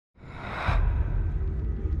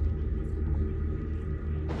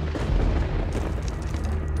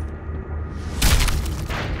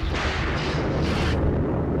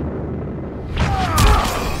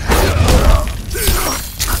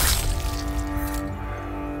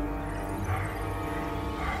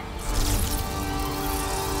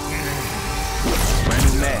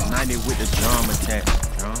it with the drum attack.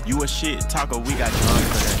 You a shit talker, we got drums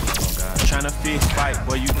for that. Tryna fix fight,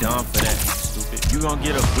 boy, you dumb for that. Stupid. You gon'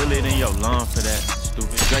 get a bullet in your lung for that.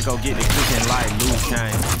 Stupid. Draco get the cooking like loose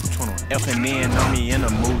chain. F&N on me in the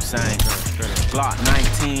mood sign. Glock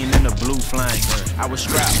 19 in the blue flame. I was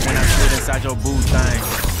strapped when I stood inside your boo thing.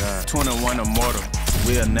 21 immortal,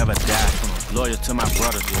 we'll never die. Loyal to my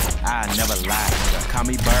brothers, I never lie. Call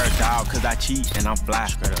me bird dog, cause I cheat and I'm fly.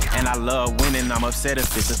 And I love winning, I'm upset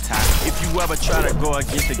if it's a tie. If you ever try to go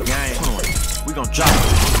against the game, we gon' drop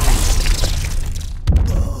it.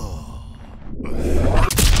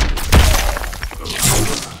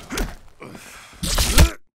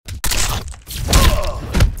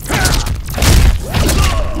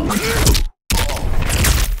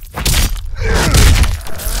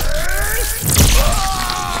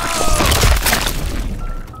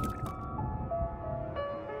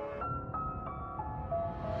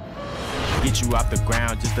 Get you off the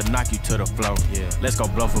ground just to knock you to the floor. Yeah. Let's go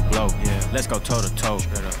blow for blow. Yeah. Let's go toe to toe.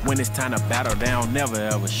 When it's time to battle, they don't never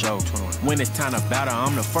ever show. 21. When it's time to battle,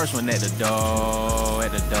 I'm the first one at the door.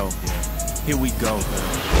 At the door. Yeah. Here we go.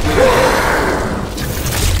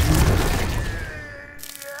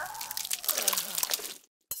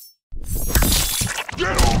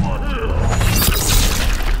 Get over here.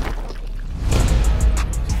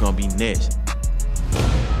 It's gonna be next.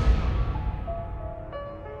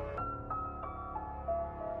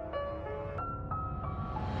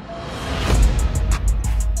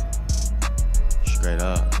 Straight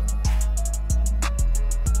up.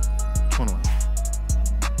 21.